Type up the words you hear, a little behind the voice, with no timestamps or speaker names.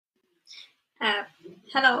Uh,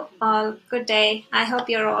 Hello, all. Good day. I hope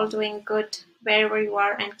you're all doing good wherever you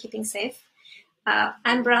are and keeping safe.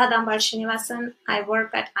 I'm Brahadambal Srinivasan. I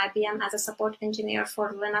work at IBM as a support engineer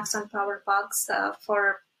for Linux and PowerBox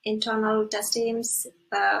for internal test teams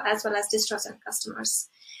as well as distros and customers.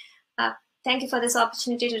 Uh, Thank you for this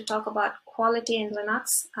opportunity to talk about quality in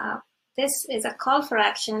Linux. This is a call for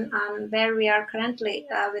action on where we are currently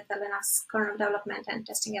with the Linux kernel development and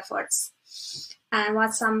testing efforts, and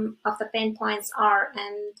what some of the pain points are,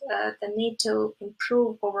 and the need to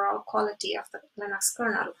improve overall quality of the Linux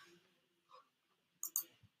kernel.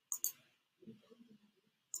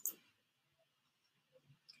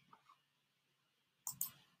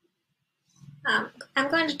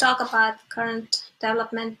 I'm going to talk about current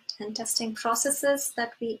development and testing processes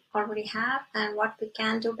that we already have and what we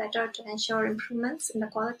can do better to ensure improvements in the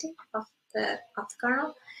quality of the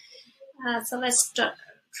kernel. So let's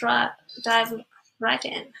dive right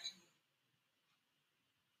in.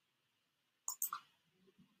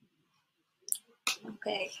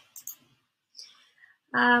 Okay.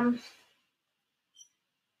 The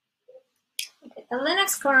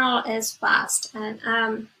Linux kernel is vast, and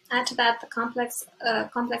add to that the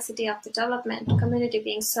complexity of the development community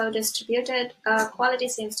being so distributed, quality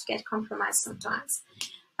seems to get compromised sometimes.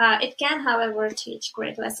 It can, however, teach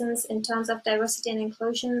great lessons in terms of diversity and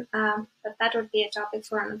inclusion, but that would be a topic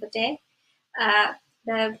for another day. Uh,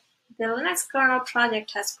 the, the Linux kernel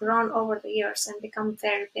project has grown over the years and become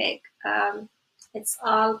very big. It's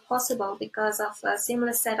all possible because of a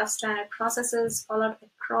seamless set of standard processes followed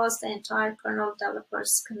across the entire kernel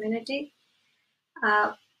developers community.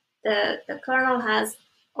 The kernel has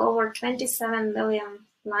over 27 million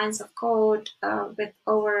lines of code with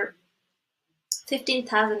over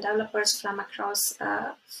 15,000 developers from across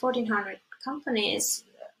 1,400 companies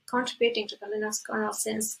contributing to the Linux kernel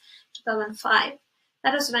since 2005.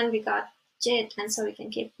 That was when we got JIT, and so we can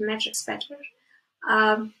keep metrics better.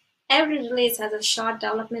 Every release has a short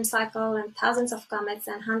development cycle, and thousands of commits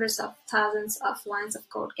and hundreds of thousands of lines of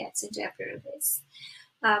code gets into every release.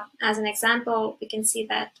 As an example, we can see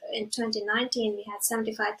that in 2019 we had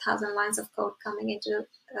 75,000 lines of code coming into,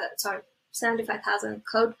 75,000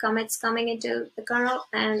 code commits coming into the kernel,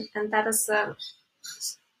 and that is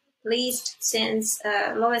least since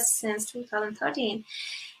lowest since 2013,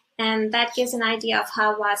 and that gives an idea of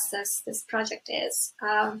how vast this project is.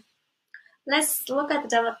 Let's look at the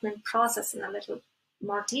development process in a little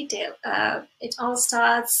more detail. It all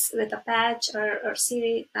starts with a patch or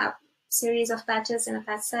series of patches in a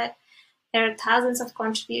patch set. There are thousands of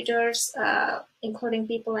contributors, including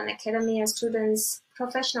people in academia, students,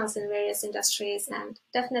 professionals in various industries, and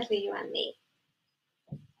definitely you and me.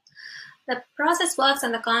 The process works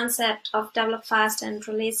on the concept of develop fast and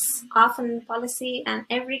release often policy, and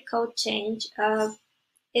every code change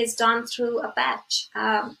is done through a patch.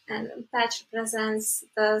 And a patch represents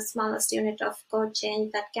the smallest unit of code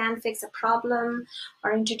change that can fix a problem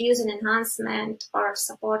or introduce an enhancement or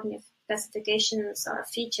support new specifications or a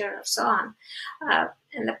feature or so on.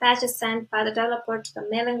 And the patch is sent by the developer to the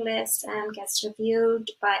mailing list and gets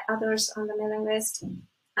reviewed by others on the mailing list,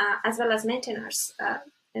 as well as maintainers.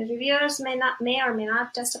 And reviewers may or may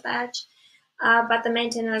not test a patch, but the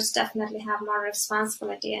maintainers definitely have more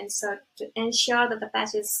responsibility, and so to ensure that the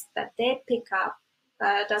patches that they pick up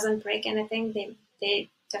doesn't break anything, they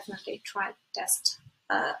definitely try to test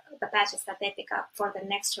the patches that they pick up for the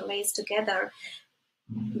next release together,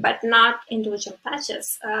 but not individual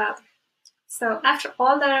patches. So after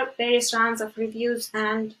all the various rounds of reviews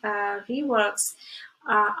and reworks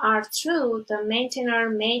are through, the maintainer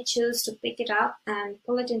may choose to pick it up and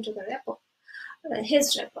pull it into the repo.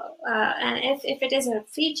 His repo, and if it is a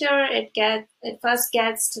feature, it first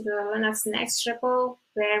gets to the Linux Next repo,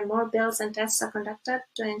 where more builds and tests are conducted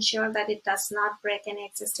to ensure that it does not break any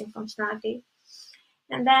existing functionality.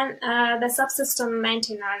 And then the subsystem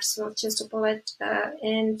maintainers will choose to pull it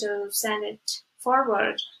in to send it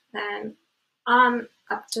forward and on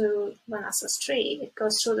up to Linux's tree. It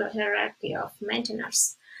goes through the hierarchy of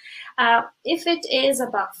maintainers. If it is a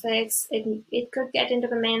bug fix, it could get into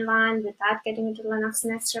the main line without getting into Linux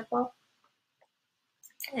Next repo.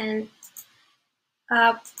 And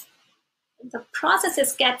the process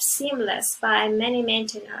is kept seamless by many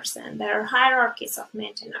maintainers, and there are hierarchies of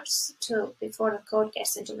maintainers too before the code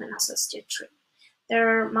gets into Linux's tree.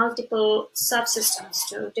 There are multiple subsystems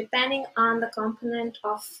too. Depending on the component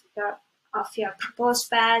of your proposed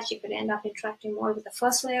patch, you could end up interacting more with the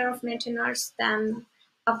first layer of maintainers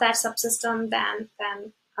of that subsystem than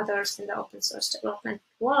others in the open source development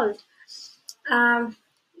world.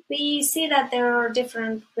 We see that there are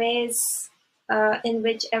different ways in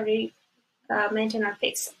which every maintainer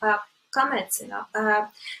picks up commits.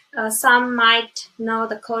 Some might know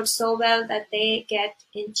the code so well that they get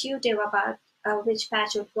intuitive about which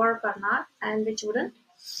patch would work or not and which wouldn't,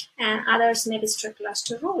 and others may be strict as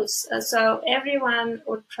to rules. So everyone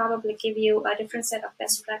would probably give you a different set of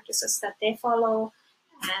best practices that they follow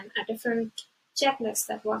and a different checklist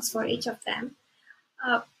that works for each of them.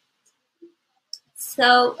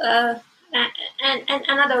 And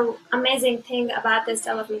another amazing thing about this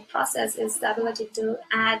development process is the ability to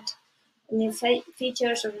add new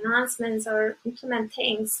features or enhancements or implement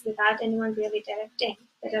things without anyone really directing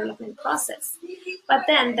the development process. But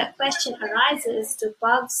then the question arises, do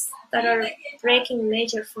bugs that are breaking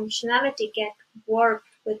major functionality get worked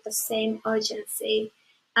with the same urgency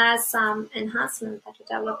as some enhancement that a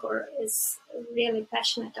developer is really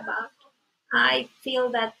passionate about? I feel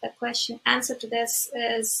that the answer to this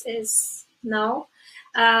is no,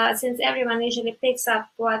 since everyone usually picks up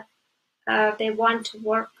what they want to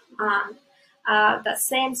work on. The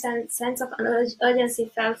same sense of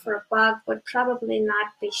urgency felt for a bug would probably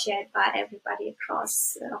not be shared by everybody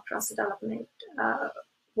across the development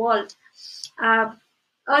world.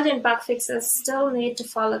 Urgent bug fixes still need to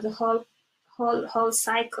follow the whole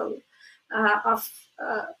cycle of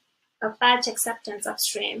patch acceptance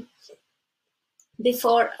upstream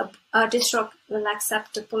before a distro will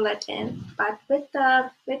accept to pull it in. But with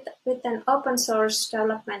an open source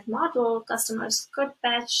development model, customers could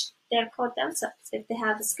patch their code themselves if they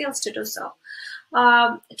have the skills to do so,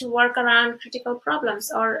 to work around critical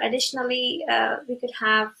problems. Or additionally, we could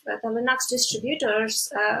have the Linux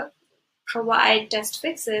distributors provide test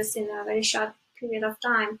fixes in a very short period of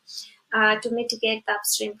time to mitigate the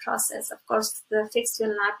upstream process. Of course, the fix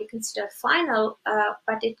will not be considered final,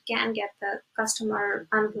 but it can get the customer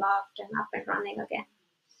unblocked and up and running again.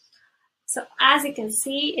 So as you can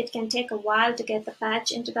see, it can take a while to get the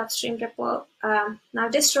patch into the upstream repo. Now,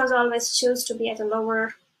 distros always choose to be at a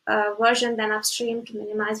lower version than upstream to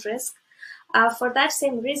minimize risk. For that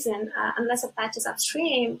same reason, unless a patch is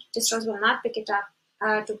upstream, distros will not pick it up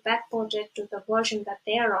to backport it to the version that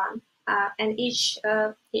they are on. And each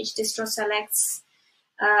distro selects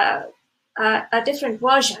a different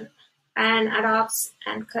version and adopts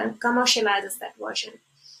and commercializes that version.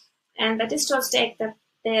 And the distros take the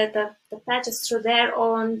patches through their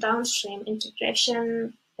own downstream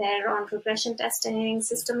integration, their own regression testing,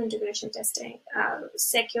 system integration testing,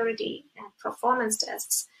 security and performance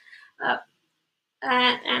tests.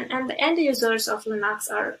 And the end users of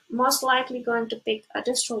Linux are most likely going to pick a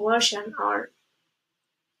distro version or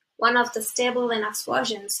one of the stable Linux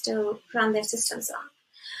versions to run their systems on.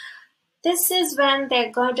 This is when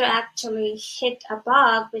they're going to actually hit a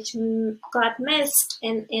bug which got missed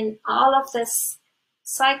in all of this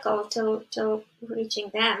cycle till reaching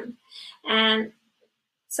them. And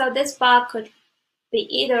so this bug could be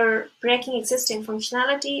either breaking existing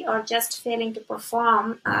functionality or just failing to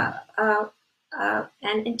perform an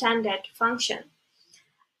intended function.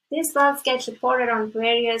 These bugs get reported on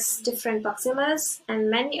various different bugzillas, and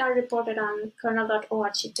many are reported on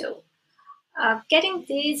kernel.org too. Getting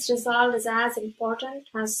these resolved is as important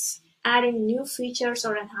as adding new features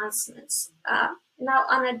or enhancements. Now,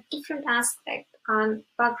 on a different aspect, on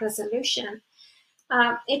bug resolution,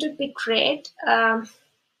 it would be great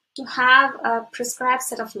to have a prescribed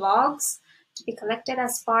set of logs to be collected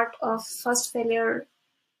as part of first failure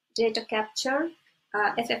data capture,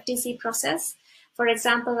 FFTC process. For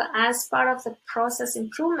example, as part of the process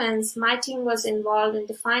improvements, my team was involved in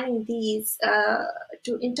defining these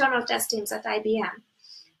to internal test teams at IBM.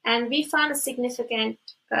 And we found a significant,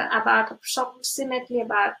 approximately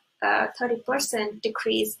about 30%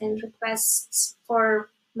 decrease in requests for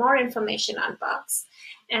more information on bugs.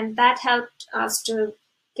 And that helped us to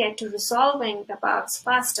get to resolving the bugs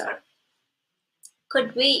faster.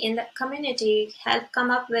 Could we in the community help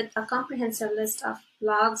come up with a comprehensive list of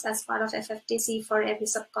logs as part of FFTC for every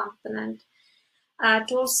subcomponent?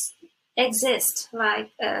 Tools exist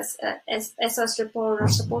like SOS report or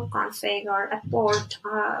support config or apport,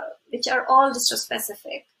 which are all distro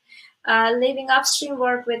specific, leaving upstream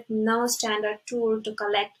work with no standard tool to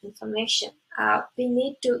collect information. We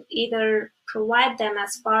need to either provide them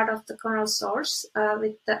as part of the kernel source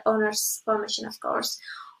with the owner's permission, of course,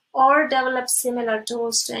 or develop similar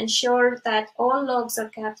tools to ensure that all logs are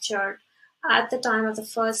captured at the time of the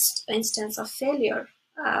first instance of failure.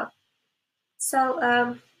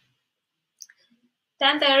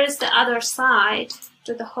 Then there is the other side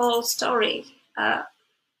to the whole story,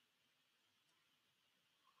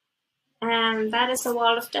 and that is the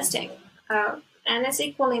world of testing. And it's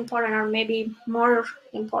equally important, or maybe more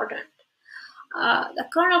important. The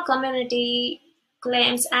kernel community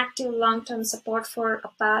claims active long-term support for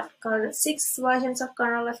about 6 versions of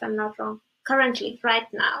kernel, if I'm not wrong, currently, right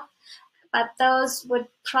now. But those would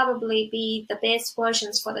probably be the base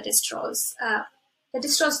versions for the distros. The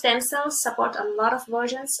distros themselves support a lot of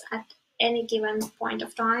versions at any given point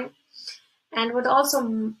of time, and would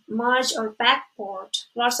also merge or backport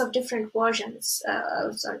lots of different versions,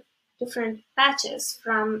 different patches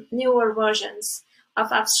from newer versions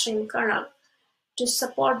of upstream kernel to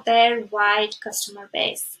support their wide customer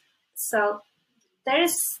base. So there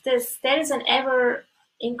is an ever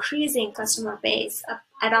increasing customer base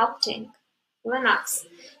adopting Linux,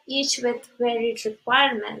 each with varied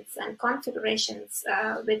requirements and configurations,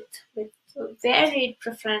 with varied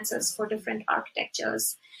preferences for different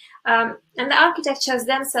architectures. And the architectures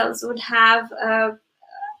themselves would have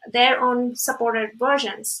their own supported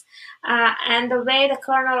versions. And the way the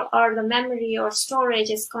kernel or the memory or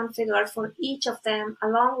storage is configured for each of them,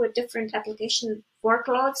 along with different application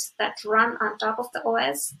workloads that run on top of the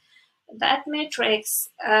OS, that matrix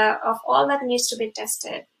of all that needs to be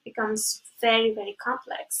tested becomes very, very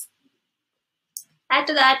complex. Add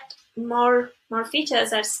to that more features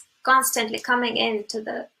that's constantly coming into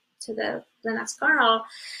the Linux kernel,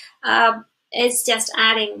 is just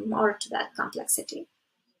adding more to that complexity.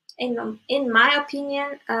 In my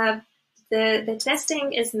opinion, the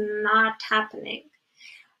testing is not happening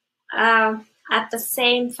at the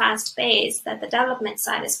same fast pace that the development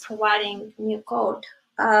side is providing new code.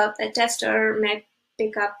 A tester may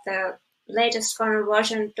pick up the latest kernel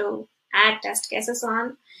version to add test cases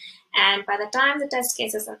on, and by the time the test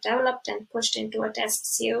cases are developed and pushed into a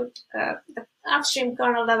test suite, the upstream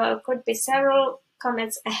kernel level could be several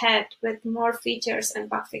commits ahead with more features and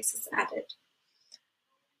bug fixes added.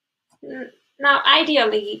 Now,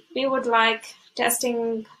 ideally, we would like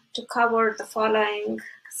testing to cover the following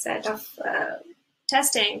set of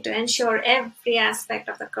testing to ensure every aspect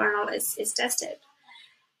of the kernel is tested,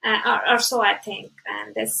 or so I think,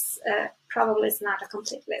 and this probably is not a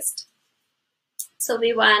complete list. So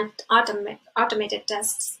we want automated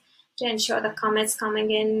tests to ensure the commits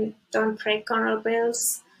coming in don't break kernel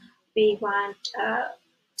builds. We want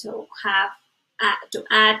to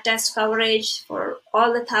add test coverage for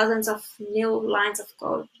all the thousands of new lines of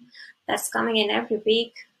code that's coming in every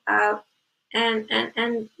week,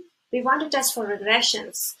 and we want to test for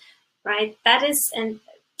regressions, right? That is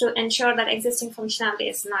to ensure that existing functionality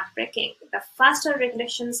is not breaking. The faster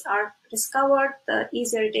regressions are discovered, the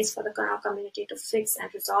easier it is for the kernel community to fix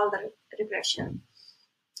and resolve the regression.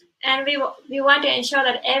 And we want to ensure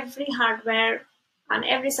that every hardware on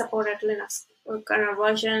every supported Linux kernel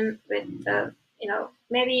version with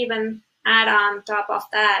maybe even add on top of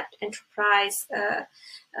that enterprise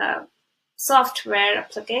software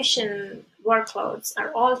application workloads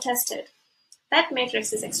are all tested. That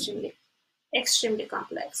matrix is extremely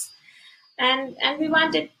complex, and we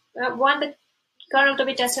want the kernel to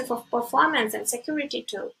be tested for performance and security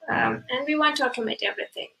too, and we want to automate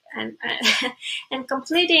everything. And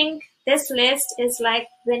completing this list is like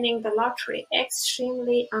winning the lottery,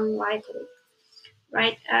 extremely unlikely,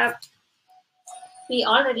 right? We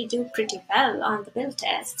already do pretty well on the build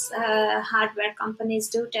tests. Hardware companies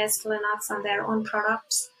do test Linux on their own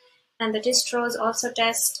products, and the distros also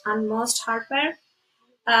test on most hardware.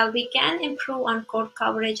 We can improve on code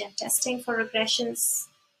coverage and testing for regressions,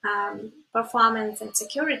 performance, and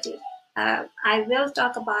security. I will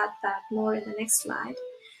talk about that more in the next slide.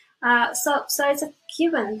 So it's a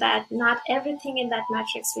given that not everything in that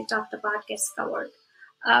matrix we talked about gets covered.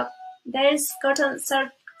 There is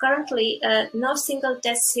currently no single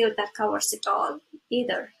test suite that covers it all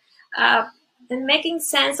either. And making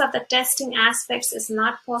sense of the testing aspects is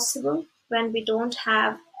not possible when we don't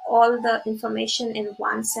have all the information in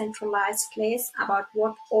one centralized place about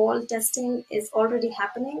what all testing is already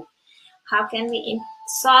happening. How can we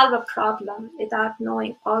solve a problem without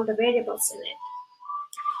knowing all the variables in it?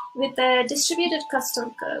 With the distributed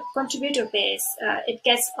custom contributor base, it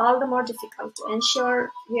gets all the more difficult to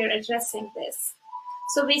ensure we are addressing this.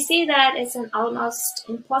 So we see that it's an almost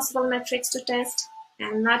impossible metrics to test,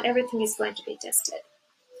 and not everything is going to be tested.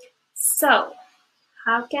 So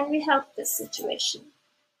how can we help this situation?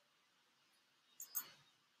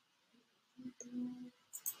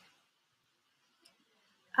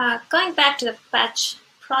 Going back to the patch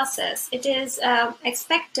process, it is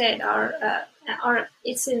expected or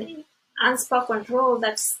it's an unspoken rule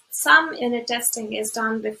that some unit testing is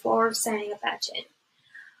done before sending a patch in.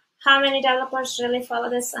 How many developers really follow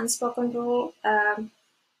this unspoken rule?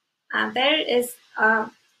 There is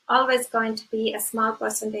always going to be a small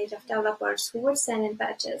percentage of developers who would send in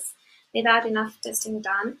patches without enough testing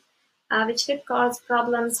done. which could cause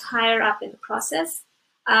problems higher up in the process.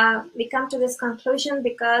 We come to this conclusion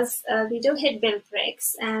because we do hit build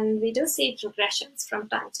breaks and we do see regressions from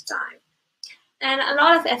time to time. And a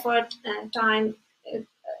lot of effort and time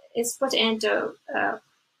is put into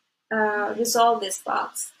resolve these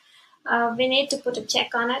bugs. We need to put a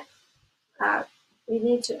check on it. We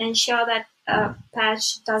need to ensure that a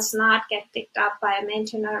patch does not get picked up by a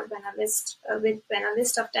maintainer when a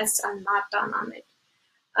list of tests are not done on it.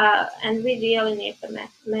 And we really need the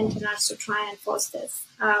maintainers to try and enforce this.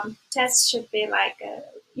 Tests should be like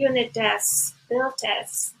unit tests, build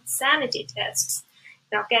tests, sanity tests.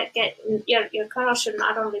 Now, your kernel should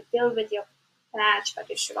not only build with your patch, but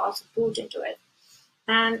it should also boot into it.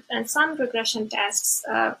 And some regression tests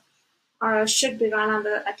should be run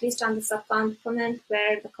at least on the subcomponent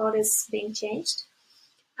where the code is being changed,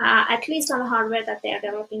 at least on the hardware that they are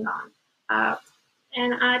developing on.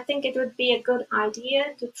 And I think it would be a good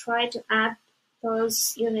idea to try to add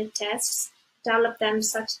those unit tests, develop them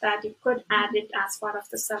such that you could add it as part of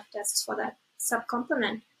the sub-tests for that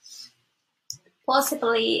subcomponent.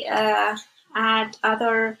 Possibly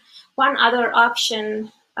one other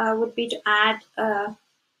option would be to add a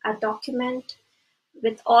document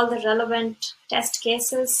with all the relevant test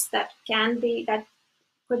cases that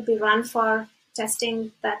could be run for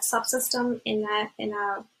testing that subsystem in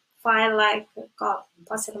a file like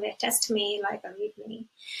possibly a test me, like a README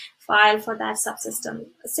file for that subsystem.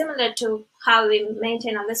 Similar to how we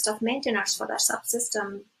maintain a list of maintainers for that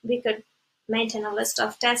subsystem, we could maintain a list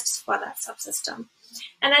of tests for that subsystem.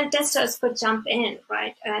 And then testers could jump in,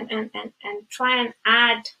 right, and try and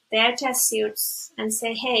add their test suits and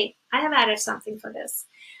say, hey, I have added something for this.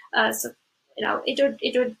 So,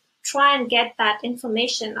 it would try and get that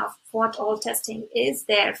information of what all testing is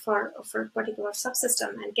there for a particular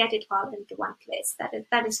subsystem and get it all into one place. That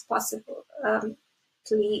is possible.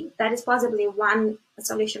 That is possibly one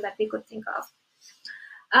solution that we could think of.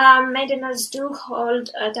 Maintainers do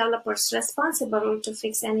hold developers responsible to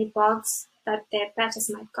fix any bugs that their patches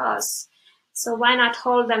might cause. So why not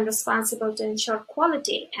hold them responsible to ensure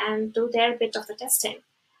quality and do their bit of the testing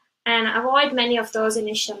and avoid many of those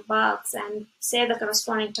initial bugs and save the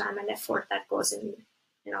corresponding time and effort that goes in,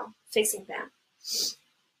 fixing them.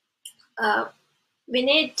 We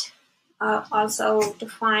need also to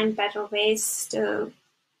find better ways to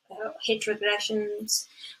hit regressions,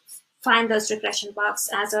 find those regression bugs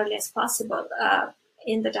as early as possible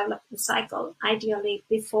in the development cycle, ideally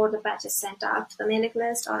before the patch is sent out to the mailing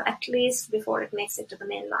list or at least before it makes it to the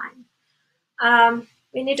main line.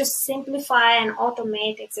 We need to simplify and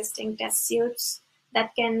automate existing test suites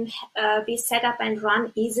that can be set up and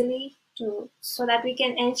run easily so that we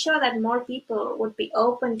can ensure that more people would be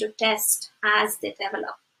open to test as they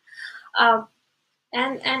develop.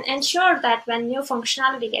 And ensure that when new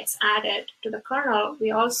functionality gets added to the kernel, we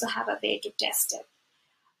also have a way to test it.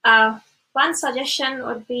 One suggestion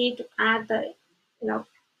would be to add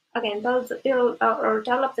build or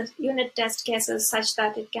develop the unit test cases such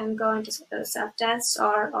that it can go into self-tests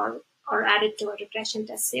or add it to a regression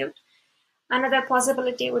test suite. Another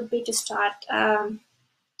possibility would be to start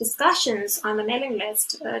discussions on the mailing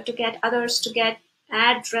list to get others to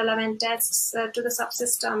add relevant tests to the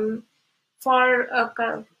subsystem for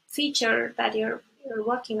a feature that you're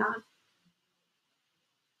working on.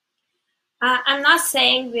 I'm not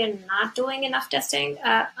saying we're not doing enough testing.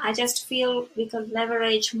 I just feel we could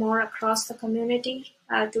leverage more across the community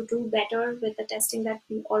to do better with the testing that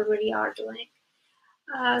we already are doing.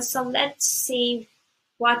 So let's see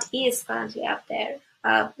what is currently out there.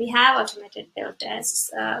 We have automated build tests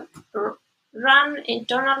run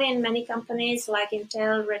internally in many companies like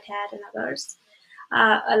Intel, Red Hat, and others.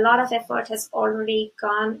 A lot of effort has already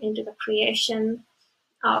gone into the creation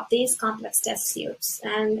of these complex test suites,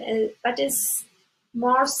 but is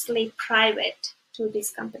mostly private to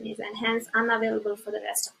these companies and hence unavailable for the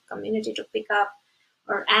rest of the community to pick up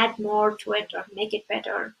or add more to it or make it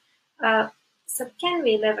better. So can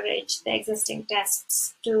we leverage the existing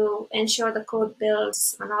tests to ensure the code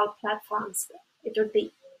builds on all platforms? It would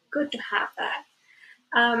be good to have that.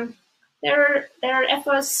 There are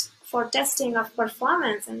efforts for testing of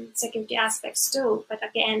performance and security aspects too, but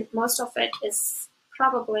again, most of it is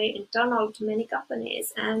probably internal to many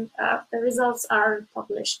companies, and the results are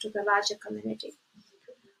published to the larger community.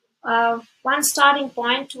 One starting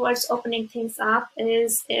point towards opening things up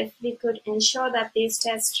is if we could ensure that these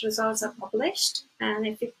test results are published, and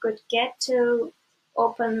if we could get to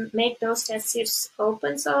make those test suites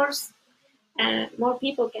open source, and more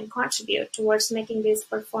people can contribute towards making this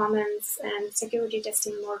performance and security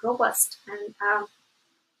testing more robust and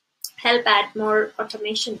help add more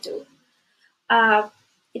automation to.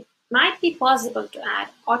 might be possible to add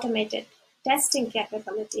automated testing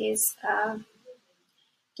capabilities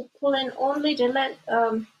to pull in only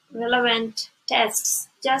relevant tests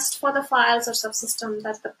just for the files or subsystem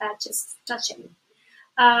that the patch is touching.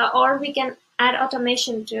 Or we can add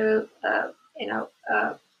automation to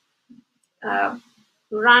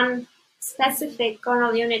run specific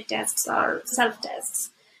kernel unit tests or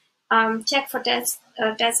self-tests, check for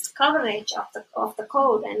test coverage of the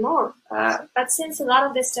code and more. But since a lot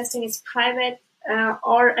of this testing is private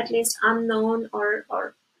or at least unknown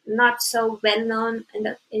or not so well known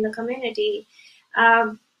in the community,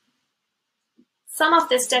 some of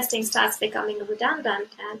this testing starts becoming redundant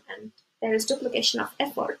and there is duplication of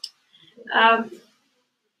effort.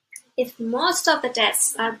 If most of the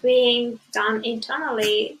tests are being done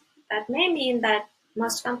internally, that may mean that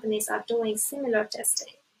most companies are doing similar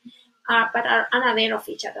testing, but are unaware of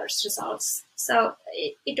each other's results. So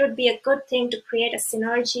it would be a good thing to create a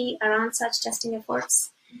synergy around such testing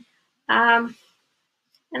efforts.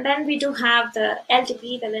 And then we do have the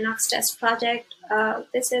LTP, the Linux Test Project.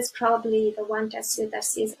 This is probably the one test suite that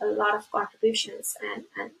sees a lot of contributions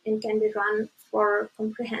and can be run for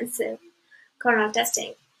comprehensive kernel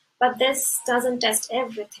testing. But this doesn't test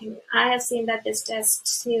everything. I have seen that this test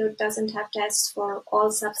suite doesn't have tests for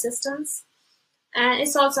all subsystems. And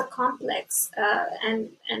it's also complex,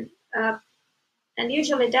 and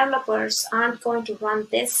usually developers aren't going to run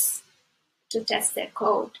this to test their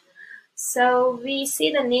code. So we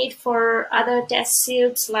see the need for other test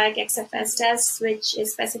suites like XFS tests, which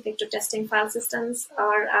is specific to testing file systems,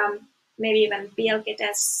 or maybe even BLK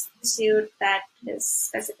test suite that is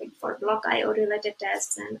specific for block IO related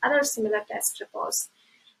tests and other similar test repos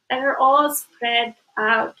that are all spread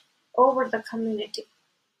out over the community.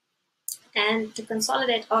 And to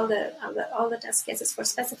consolidate all the test cases for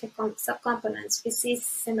specific subcomponents, we see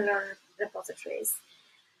similar repositories.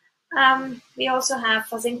 We also have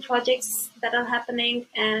fuzzing projects that are happening,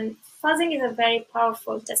 and fuzzing is a very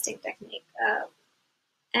powerful testing technique.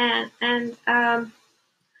 And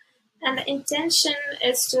the intention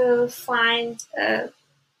is to find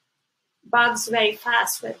bugs very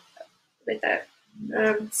fast with a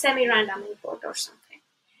semi-random import or something.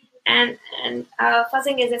 And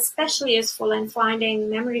fuzzing is especially useful in finding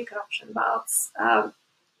memory corruption bugs.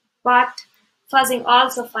 But fuzzing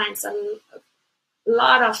also finds a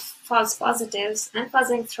lot of false positives, and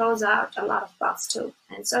fuzzing throws out a lot of bugs too.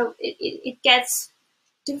 And so it gets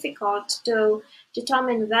difficult to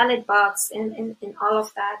determine valid bugs in all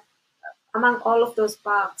of that, among all of those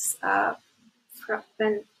bugs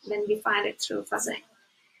when we find it through fuzzing.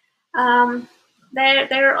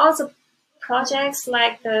 There are also projects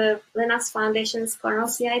like the Linux Foundation's kernel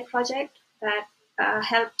CI project that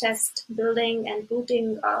help test building and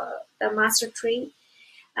booting the master tree,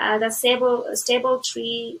 the stable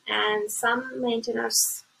tree, and some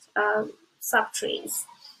maintainers subtrees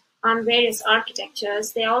on various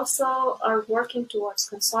architectures. They also are working towards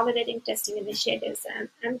consolidating testing initiatives,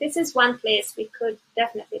 and this is one place we could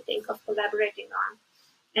definitely think of collaborating on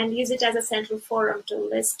and use it as a central forum to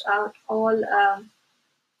list out all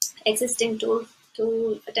existing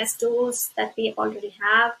test tools that we already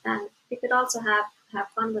have, and we could also have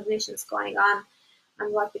conversations going on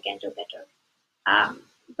what we can do better.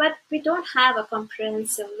 But we don't have a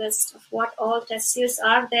comprehensive list of what all test suites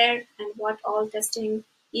are there and what all testing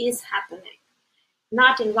is happening.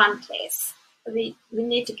 Not in one place. We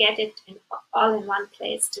need to get it all in one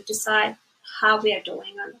place to decide how we are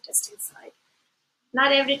doing on the testing side.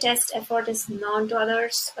 Not every test effort is known to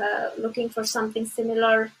others, looking for something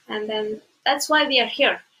similar, and then that's why we are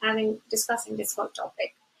here discussing this whole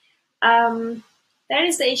topic. There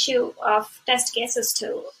is the issue of test cases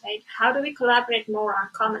too, right? How do we collaborate more on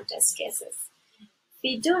common test cases?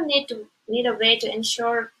 We do need a way to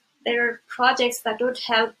ensure there are projects that would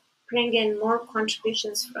help bring in more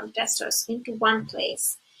contributions from testers into one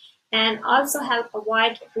place, and also help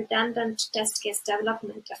avoid redundant test case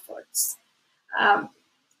development efforts.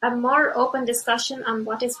 A more open discussion on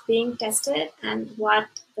what is being tested and what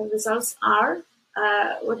the results are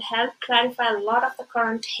would help clarify a lot of the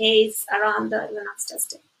current haze around the Linux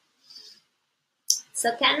testing.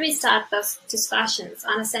 So can we start those discussions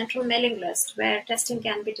on a central mailing list where testing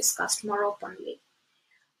can be discussed more openly?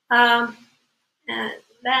 Then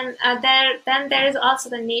there is also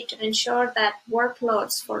the need to ensure that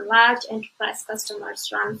workloads for large enterprise customers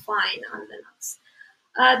run fine on Linux.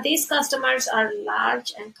 These customers are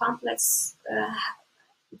large and complex.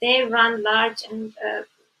 They run large and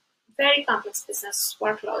very complex business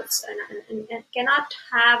workloads and cannot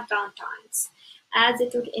have downtimes, as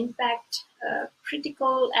it would impact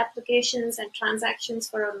critical applications and transactions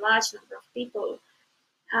for a large number of people.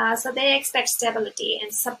 So they expect stability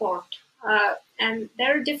and support. And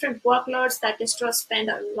there are different workloads that distros spend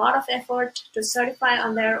a lot of effort to certify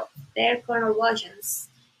on their kernel versions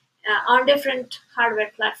on different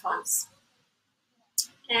hardware platforms.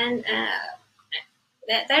 And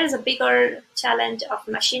there is a bigger challenge of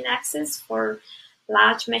machine access for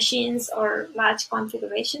large machines or large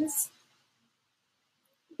configurations.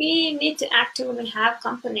 We need to actively have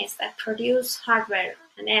companies that produce hardware,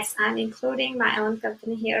 and yes, I'm including my own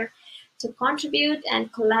company here, to contribute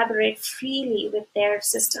and collaborate freely with their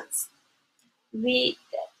systems.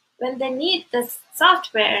 When they need the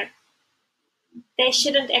software, they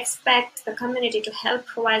shouldn't expect the community to help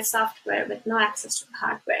provide software with no access to the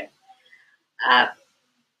hardware.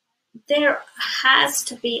 There has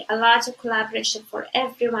to be a larger collaboration for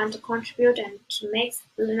everyone to contribute and to make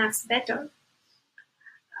Linux better.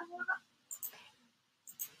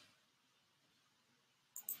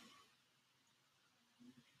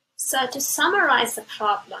 So to summarize the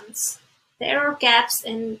problems, there are gaps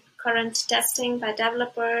in current testing by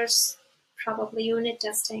developers, probably unit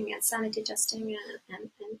testing and sanity testing, and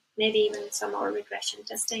maybe even some more regression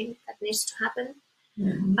testing that needs to happen.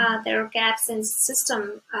 There are gaps in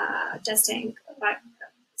system testing, like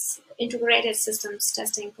integrated systems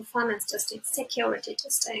testing, performance testing, security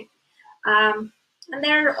testing. And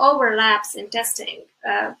there are overlaps in testing,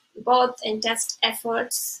 both in test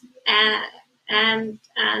efforts and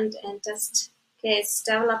in test case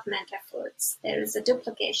development efforts. There is a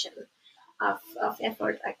duplication of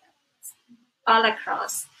effort all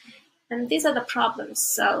across. And these are the problems.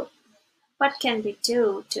 So what can we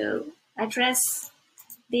do to address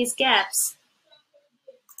these gaps?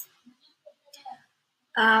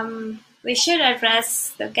 We should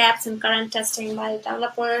address the gaps in current testing by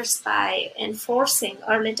developers by enforcing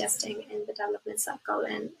early testing in the development cycle,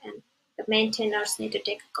 and the maintainers need to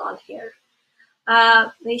take a call here.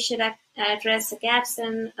 We should address the gaps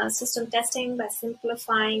in system testing by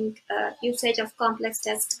simplifying usage of complex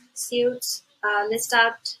test suites, list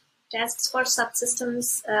out tests for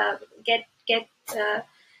subsystems, get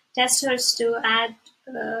testers to add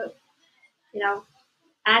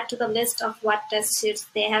to the list of what test suites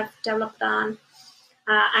they have developed on,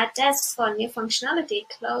 add tests for new functionality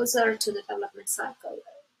closer to the development cycle,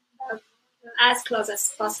 as close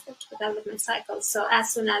as possible to the development cycle. So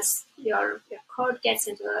as soon as your code gets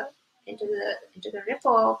into the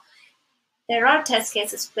repo, there are test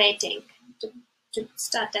cases waiting to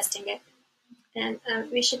start testing it. And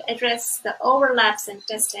we should address the overlaps in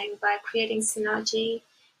testing by creating synergy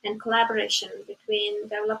and collaboration between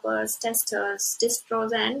developers, testers,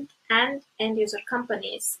 distros, and end-user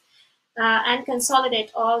companies, and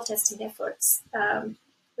consolidate all testing efforts.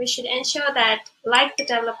 We should ensure that, like the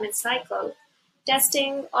development cycle,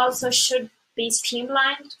 testing also should be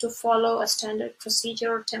streamlined to follow a standard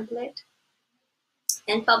procedure or template,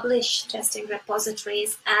 and publish testing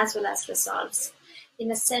repositories as well as results in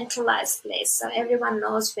a centralized place so everyone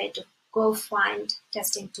knows where to go find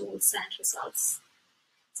testing tools and results.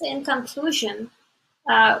 So in conclusion,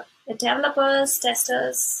 the developers,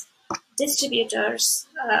 testers, distributors,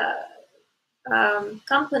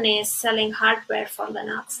 companies selling hardware for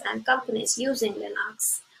Linux, and companies using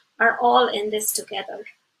Linux are all in this together.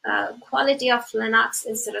 Quality of Linux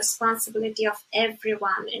is the responsibility of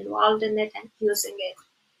everyone involved in it and using it.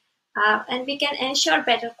 And we can ensure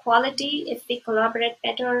better quality if we collaborate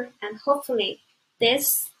better, and hopefully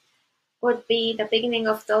this would be the beginning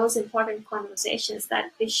of those important conversations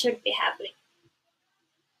that we should be having.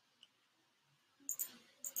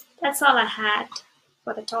 That's all I had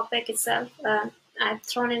for the topic itself. I've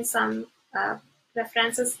thrown in some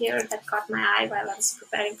references here that caught my eye while I was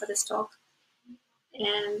preparing for this talk.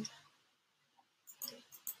 And